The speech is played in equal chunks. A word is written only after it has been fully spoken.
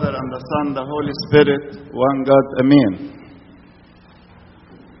Father, and the Son, the Holy Spirit, one God. Amen.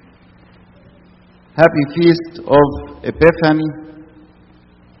 Happy Feast of Epiphany.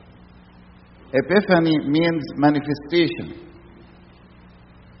 Epiphany means manifestation.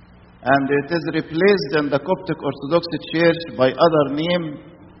 And it is replaced in the Coptic Orthodox Church by other name,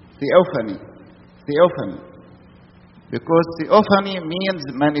 Theophany. Theophany. Because Theophany means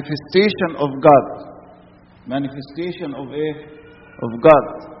manifestation of God. Manifestation of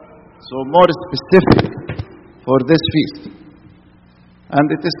God. So more specific for this feast.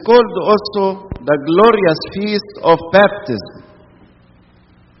 And it is called also the glorious feast of baptism.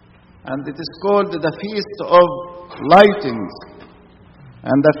 And it is called the feast of lightings.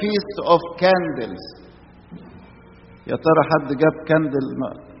 And the feast of candles. يا ترى حد جاب كاندل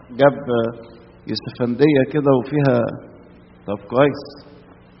جاب يوسفندية كده وفيها طب كويس.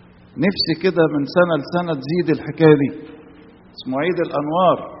 نفسي كده من سنة لسنة تزيد الحكاية دي. اسمه عيد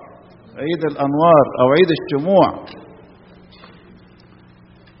الأنوار. عيد الأنوار أو عيد الشموع.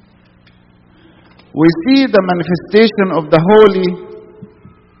 We see the manifestation of the Holy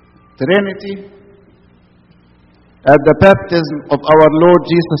Trinity at the baptism of our Lord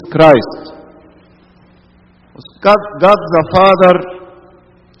Jesus Christ. God the Father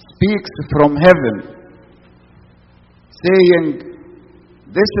speaks from heaven, saying,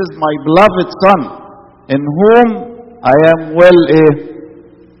 "This is my beloved Son, in whom I am well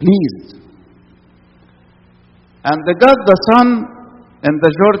pleased." And God the Son in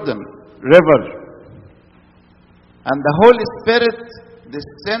the Jordan River, and the Holy Spirit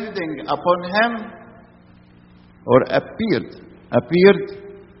descending upon him, or appeared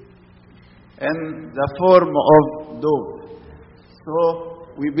in the form of dove. So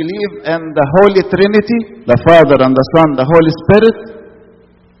we believe in the Holy Trinity, the Father and the Son, the Holy Spirit,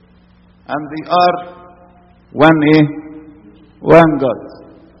 and they are one God.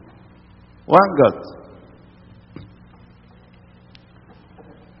 One God.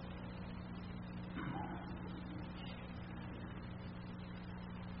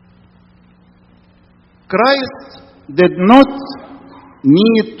 Christ did not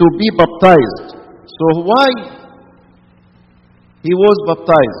need to be baptized. So why he was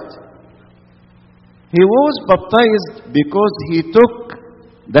baptized? He was baptized because he took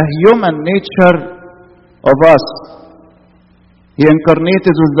the human nature of us. He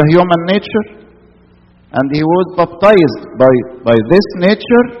incarnated with the human nature, and he was baptized by this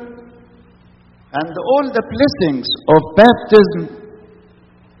nature, and all the blessings of baptism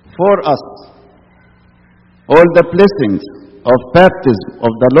for us. All the blessings of baptism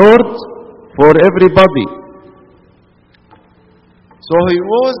of the Lord for everybody. So he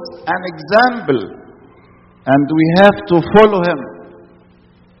was an example, and we have to follow him.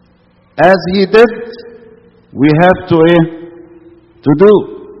 As he did, we have to do.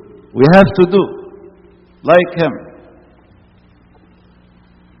 We have to do like him.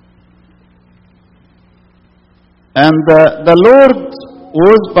 And the Lord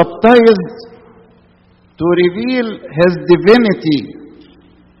was baptized to reveal his divinity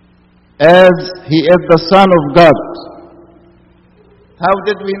as he is the Son of God. How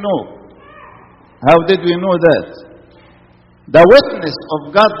did we know? How did we know that? The witness of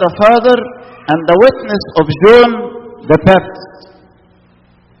God the Father and the witness of John the Baptist.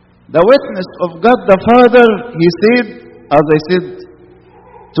 The witness of God the Father, he said, as I said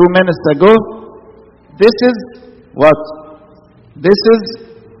 2 minutes ago, this is what? This is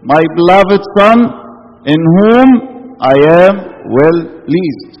my beloved Son, in whom I am well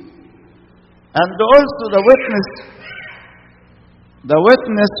pleased. And also the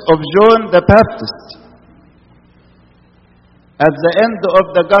witness of John the Baptist at the end of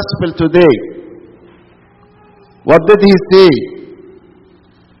the gospel today. What did he say?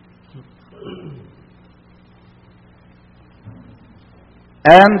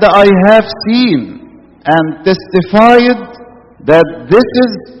 And I have seen and testified that this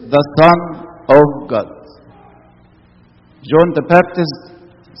is the Son of God. John the Baptist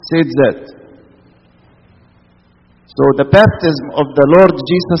said that. So the baptism of the Lord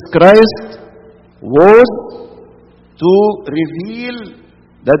Jesus Christ was to reveal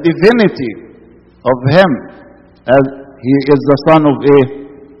the divinity of him as he is the Son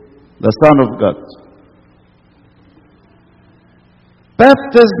of God.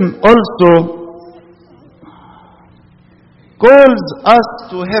 Baptism also calls us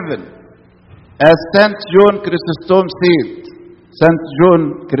to heaven. As Saint John Chrysostom said, Saint John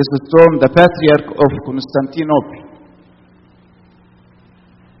Chrysostom, the Patriarch of Constantinople,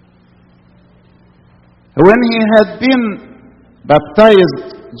 when he had been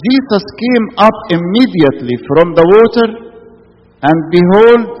baptized, Jesus came up immediately from the water, And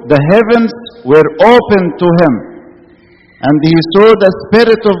behold, the heavens were opened to him, and he saw the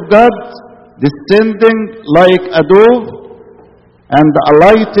Spirit of God descending like a dove and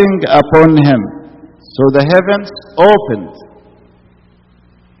alighting upon him. So the heavens opened.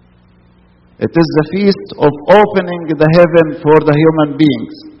 It is the feast of opening the heaven for the human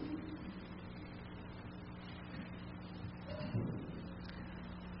beings.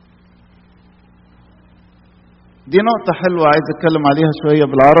 دي نقطة حلوة عايز اتكلم عليها شوية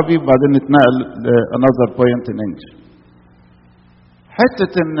بالعربي وبعدين نتنقل another point in English.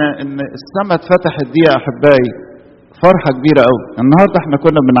 حتة ان السماء اتفتحت دي يا احبائي فرحة كبيرة قوي. النهاردة احنا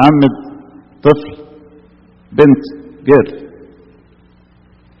كنا بنعمد طفل بنت جير.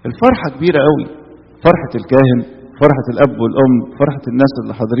 الفرحة كبيرة قوي، فرحة الكاهن، فرحة الاب والام، فرحة الناس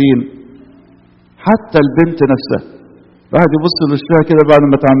اللي حاضرين، حتى البنت نفسها الواحد يبص لوشها كده بعد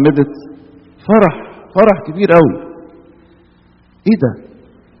ما اتعمدت فرح كبير قوي. ايه ده؟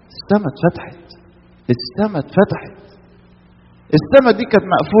 السماء اتفتحت، السماء اتفتحت. السماء دي كانت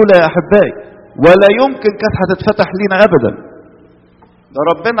مقفولة يا احبائي ولا يمكن كانت هتتفتح لينا ابدا. ده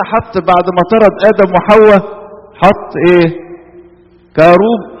ربنا حط بعد ما طرد ادم وحواء حط ايه؟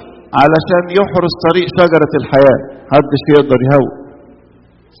 كاروب علشان يحرس طريق شجرة الحياة، محدش يقدر يهوى.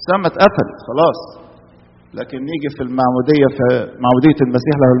 السماء اتقفلت خلاص. لكن نيجي في المعمودية، في معمودية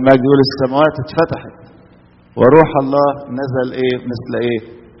المسيح له المجد، يقول السماوات اتفتحت وروح الله نزل ايه؟ مثل ايه؟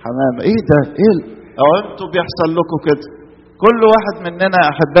 حمامة. ايه ده؟ ايه او انتوا بيحصل لكم كده؟ كل واحد مننا يا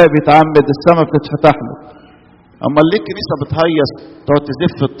احبائي بيتعمد السماء بتتفتح له. اما ليه الكنيسة بتهيص تقعد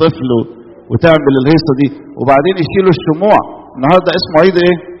تزف الطفل وتعمل الهيصة دي وبعدين يشيلوا الشموع؟ النهارده اسمه عيد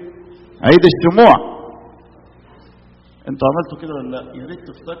ايه؟ عيد الشموع. انتوا عملتوا كده ولا لا؟ يا ريت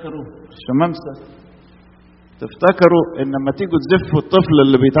تفتكروا الشمامسة، تفتكروا ان لما تيجوا تزفوا الطفل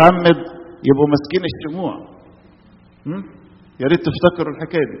اللي بيتعمد يبقوا ماسكين الشموع. يا ريت تفتكروا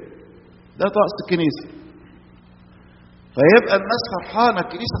الحكايه دي. ده طقس الكنيسه. فيبقى الناس فرحانه،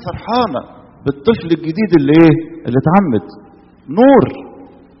 الكنيسه فرحانه بالطفل الجديد اللي ايه؟ اللي اتعمد. نور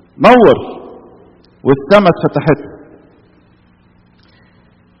نور والسماء اتفتحت.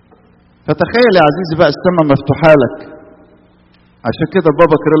 فتخيل يا عزيزي بقى السماء مفتوحه لك. عشان كده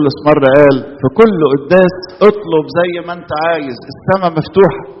بابا كيرلس مرة قال في كل قداس اطلب زي ما انت عايز، السماء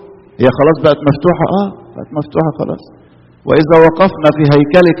مفتوحة. هي خلاص بقت مفتوحة؟ بقت مفتوحة خلاص. وإذا وقفنا في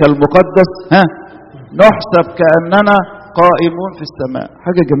هيكلك المقدس نحسب كأننا قائمون في السماء.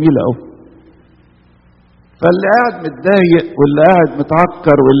 حاجة جميلة أوي. فاللي قاعد متضايق واللي قاعد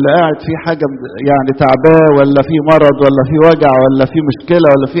متعكر واللي قاعد في حاجة يعني تعباه ولا في مرض ولا في وجع ولا في مشكلة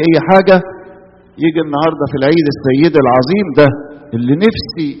ولا في أي حاجة، يجي النهارده في العيد السيد العظيم ده اللي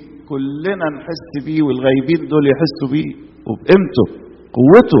نفسي كلنا نحس بيه والغايبين دول يحسوا بيه وبقيمته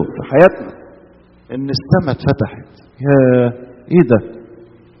قوته في حياتنا، ان السماء اتفتحت. يا ايه ده؟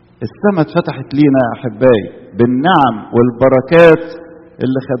 السماء اتفتحت لينا يا احبائي بالنعم والبركات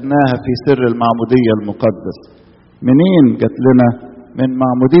اللي خدناها في سر المعمودية المقدس. منين جات لنا؟ من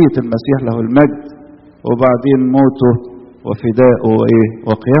معمودية المسيح له المجد وبعدين موته وفدائه وايه؟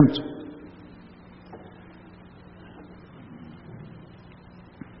 وقيامته.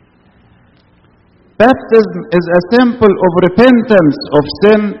 Baptism is a symbol of repentance of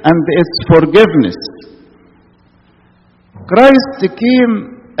sin and its forgiveness. Christ came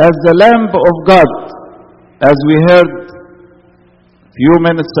as the Lamb of God, as we heard a few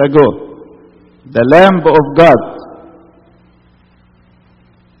minutes ago. The Lamb of God.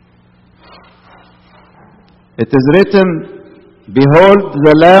 It is written, behold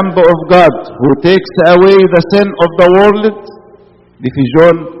the Lamb of God who takes away the sin of the world.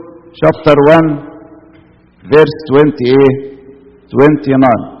 John chapter 1. Verse 29.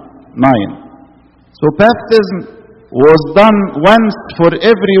 So baptism was done once for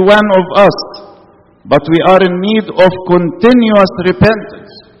every one of us, but we are in need of continuous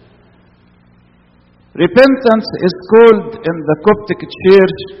repentance. Repentance is called in the Coptic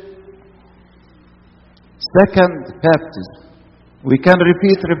Church second baptism. We can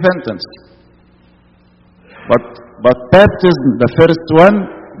repeat repentance. But baptism, the first one,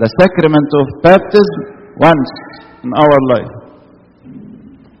 the sacrament of baptism, once in our life.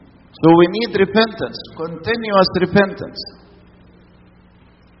 So we need repentance, continuous repentance.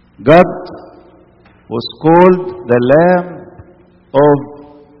 God was called the Lamb of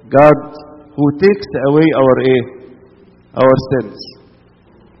God who takes away our sins.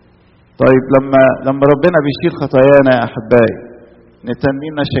 طيب لما ربنا بيشيل خطايانا يا احبائي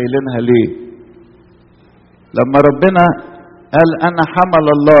نتنينا شايلينها ليه؟ لما ربنا قال انا حمل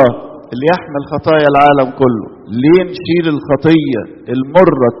الله اللي يحمل خطايا العالم كله، ليه نشيل الخطية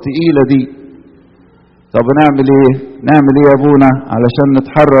المرة التقيلة دي؟ طب نعمل ايه؟ نعمل ايه يا ابونا علشان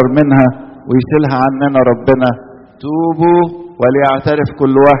نتحرر منها ويشيلها عننا ربنا؟ توبوا وليعترف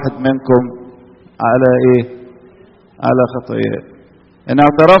كل واحد منكم على ايه؟ على خطاياه. ان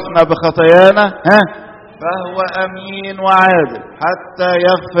اعترفنا بخطايانا فهو امين وعادل حتى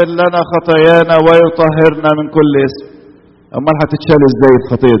يغفر لنا خطايانا ويطهرنا من كل اسم. امال هتتشال ازاي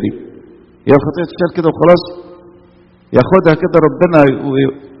الخطيه دي؟ هي الخطيه تتشال كده وخلاص؟ ياخدها كده ربنا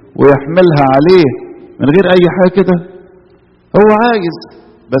ويحملها عليه من غير اي حاجه كده؟ هو عايز،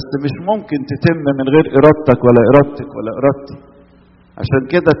 بس مش ممكن تتم من غير ارادتك ولا ارادتك ولا ارادتي. عشان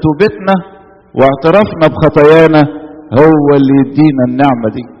كده توبتنا واعترافنا بخطايانا هو اللي يدينا النعمه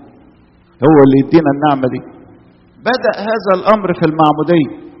دي، هو اللي يدينا النعمه دي. بدأ هذا الامر في المعموديه.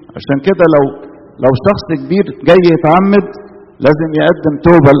 عشان كده لو شخص كبير جاي يتعمد لازم يقدم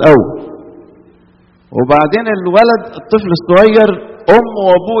توبه الاول، وبعدين الولد الطفل الصغير امه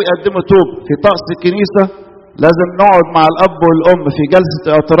وابوه يقدموا توبه. في طقس الكنيسه لازم نقعد مع الاب والام في جلسه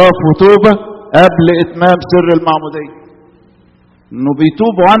اعتراف وتوبه قبل اتمام سر المعموديه، انه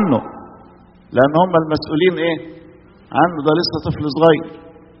بيتوبوا عنه لان هم المسؤولين ايه عنه، ده لسه طفل صغير،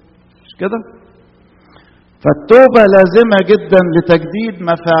 مش كده؟ فالتوبه لازمه جدا لتجديد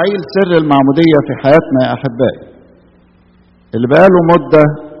مفاعيل سر المعموديه في حياتنا يا احبائي. اللي بقاله مده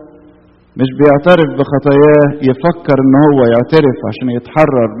مش بيعترف بخطاياه يفكر ان هو يعترف عشان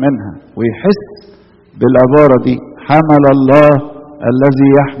يتحرر منها ويحس بالعبارة دي: حمل الله الذي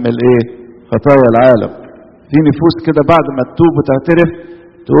يحمل ايه؟ خطايا العالم. في نفوس كده بعد ما تتوب وتعترف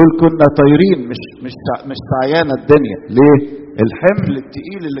تقول كنا طايرين، مش سعيانة الدنيا. ليه؟ الحمل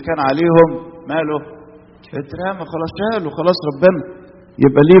التقيل اللي كان عليهم ماله؟ اترمى خلاص، شاله خلاص ربنا.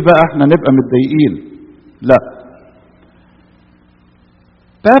 يبقى ليه بقى احنا نبقى متضايقين؟ لا.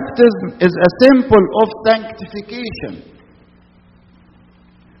 Baptism is a symbol of sanctification.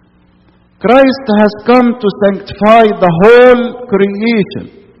 Christ has come to sanctify the whole creation.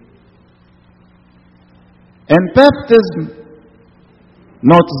 In baptism,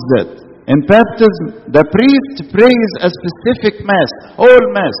 notice that, in baptism, the priest prays a specific mass, whole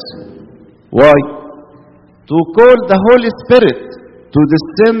mass. Why? To call the Holy Spirit to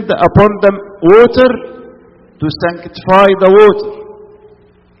descend upon the water to sanctify the water.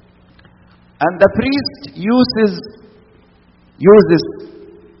 And the priest uses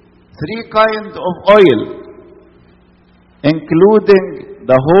three kinds of oil, including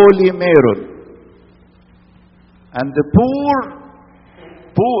the holy maron. And the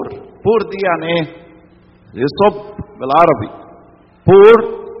pour دي يعني ايه؟ يصب بالعربي. pour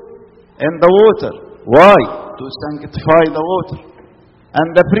in the water. Why? To sanctify the water. And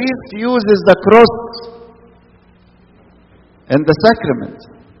the priest uses the cross in the sacrament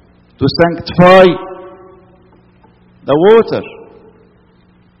to sanctify the water,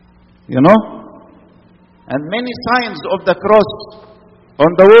 you know, and many signs of the cross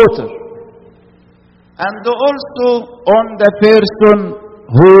on the water, and also on the person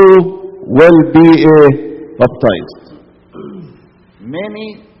who will be baptized. Many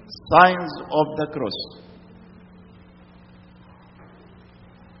signs of the cross,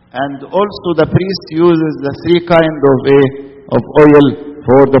 and also the priest uses the three kinds of oil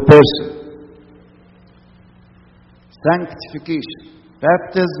for the person. Sanctification.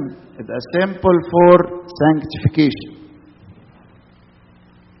 Baptism is a symbol for sanctification.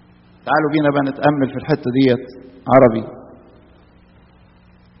 تعالوا بينا بقى نتأمل في الحتة ديت عربي.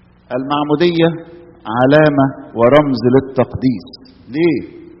 المعمودية علامة ورمز للتقديس. ليه؟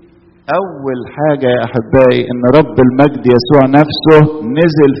 أول حاجة يا أحبائي إن رب المجد يسوع نفسه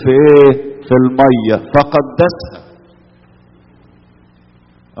نزل في إيه؟ في المية فقدسها.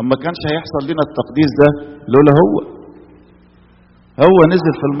 أما كانش هيحصل لنا التقديس ده لولا هو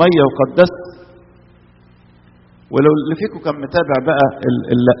نزل في المية وقدس. ولو اللي فيكم كان متابع بقى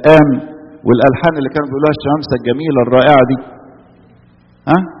اللقان والألحان اللي كانوا بيقولوها الشمامسة الجميلة الرائعة دي،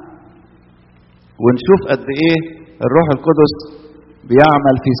 ونشوف قد إيه الروح القدس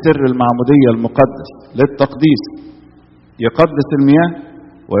بيعمل في سر المعمودية المقدس للتقديس. يقدس المياه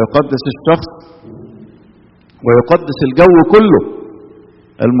ويقدس الشخص ويقدس الجو كله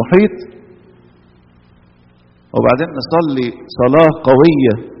المحيط. وبعدين نصلي صلاة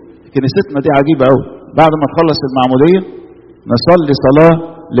قوية. كنيستنا دي عجيبة قوي. بعد ما تخلص المعمودية نصلي صلاة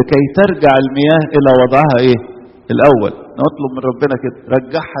لكي ترجع المياه إلى وضعها الأول. نطلب من ربنا كده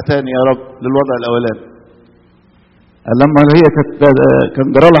رجعها تاني يا رب للوضع الأولاني. لما هي كان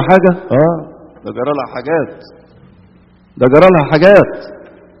جرى لها حاجة، ده جرى لها حاجات، ده جرى لها حاجات،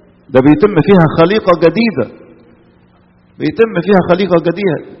 ده بيتم فيها خليقة جديدة، بيتم فيها خليقة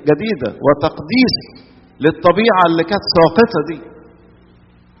جديدة وتقديس للطبيعة اللي كانت ساقطة دي.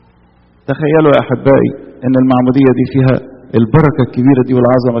 تخيلوا يا أحبائي إن المعمودية دي فيها البركة الكبيرة دي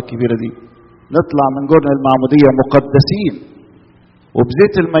والعظمة الكبيرة دي، نطلع من جرن المعمودية مقدسين،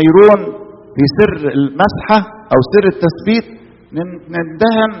 وبزيت الميرون في سر المسحة أو سر التثبيت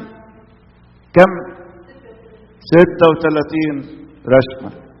نندهن كم 36 رشمة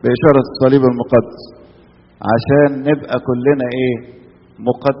بإشارة الصليب المقدس، عشان نبقى كلنا إيه؟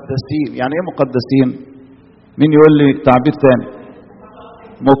 مقدسين. يعني إيه مقدسين؟ مين يقول لي تعبير تاني؟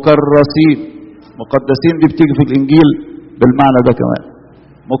 مكرسين. مقدسين دي بتيجي في الإنجيل بالمعنى ده كمان،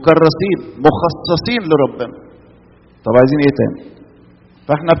 مكرسين مخصصين لربنا. طب عايزين إيه تاني؟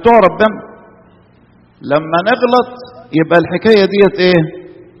 فإحنا بتوع ربنا، لما نغلط يبقى الحكاية ديت إيه؟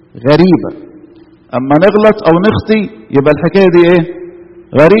 غريبة. أما نغلط أو نخطي يبقى الحكاية دي إيه؟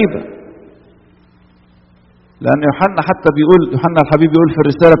 غريبة. لأن يوحنا حتى بيقول، يوحنا الحبيب بيقول في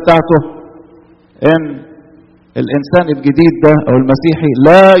الرسالة بتاعته إن الإنسان الجديد ده أو المسيحي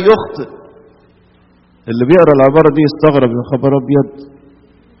لا يخطئ. اللي بيقرأ العبارة دي يستغرب، يا خبر أبيض،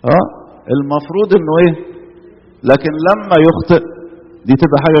 المفروض إنه إيه؟ لكن لما يخطئ دي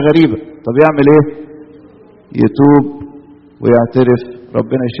تبقى حاجة غريبة. طب يعمل إيه؟ يتوب ويعترف،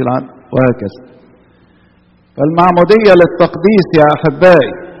 ربنا يشيل عنه، وهكذا. فالمعمودية للتقديس يا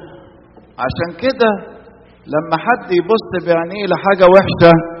أحبائي. عشان كده لما حد يبص بعينيه لحاجة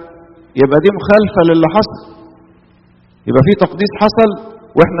وحشة يبقى دي مخالفة للي حصل، يبقى في تقديس حصل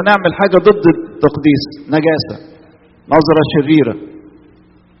واحنا نعمل حاجة ضد التقديس، نجاسة، نظرة شريرة.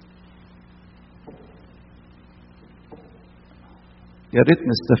 يا ريت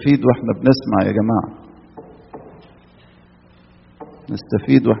نستفيد واحنا بنسمع يا جماعة،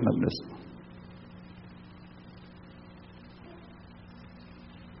 نستفيد واحنا بنسمع.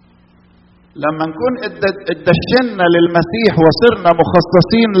 لما نكون اتدشنا للمسيح وصرنا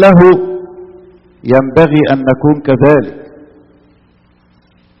مخصصين له ينبغي أن نكون كذلك.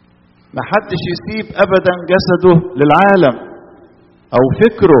 محدش يسيب أبدا جسده للعالم أو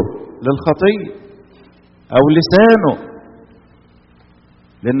فكره للخطية أو لسانه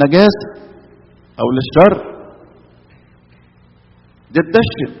للنجاسة أو للشر. ده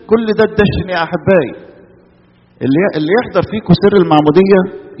الدشن، كل ده الدشن يا أحبائي. اللي يحضر فيكم سر المعمودية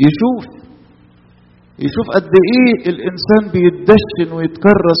يشوف قد ايه الانسان بيتدشن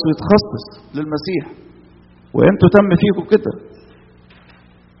ويتكرس ويتخصص للمسيح، وانتوا تم فيكم كده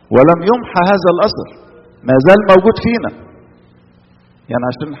ولم يمحى هذا الاثر، ما زال موجود فينا. يعني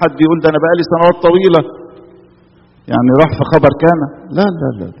عشان حد يقول ده انا بقالي سنوات طويله يعني راح في خبر كان، لا لا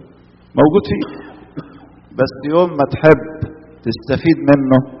لا، موجود فيك. بس يوم ما تحب تستفيد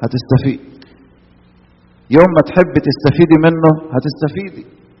منه هتستفيد، يوم ما تحب تستفيدي منه هتستفيدي.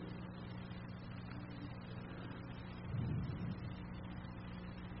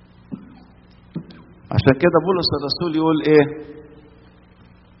 عشان كده بولس الرسول يقول ايه؟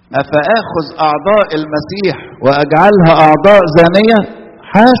 افاخذ اعضاء المسيح واجعلها اعضاء زانيه؟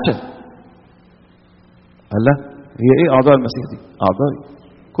 حاشا. قال لا، هي ايه اعضاء المسيح دي؟ اعضائي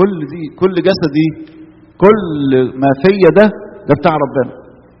كل جسدي، كل ما فيا ده بتاع ربنا.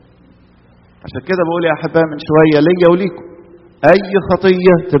 عشان كده بقول يا احبائي من شويه ليا وليكم، اي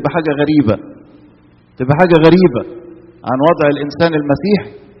خطيه تبقى حاجه غريبه، تبقى حاجه غريبه عن وضع الانسان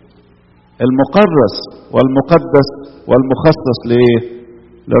المسيحي المقرس والمقدس والمخصص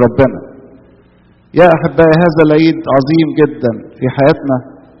لربنا. يا أحبائي هذا العيد عظيم جدا في حياتنا،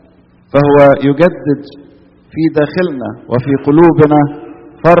 فهو يجدد في داخلنا وفي قلوبنا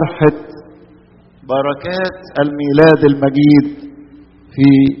فرحة بركات الميلاد المجيد في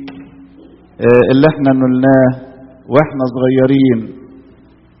اللي احنا نلناه واحنا صغيرين،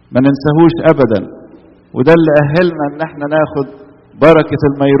 ما ننساهوش ابدا. وده اللي اهلنا ان احنا ناخد بركة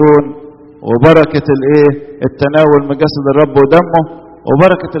الميرون وبركة التناول من جسد الرب ودمه،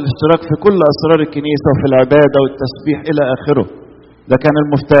 وبركة الاشتراك في كل أسرار الكنيسة وفي العبادة والتسبيح إلى آخره. ده كان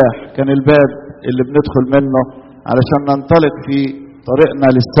المفتاح، كان الباب اللي بندخل منه علشان ننطلق في طريقنا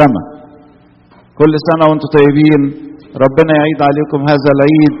للسماء. كل سنة وانتم طيبين، ربنا يعيد عليكم هذا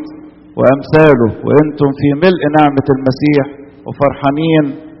العيد وأمثاله وانتم في ملء نعمة المسيح وفرحانين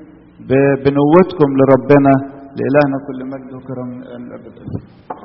بنوتكم لربنا. لإلهنا كل مجد وكرم الأبد.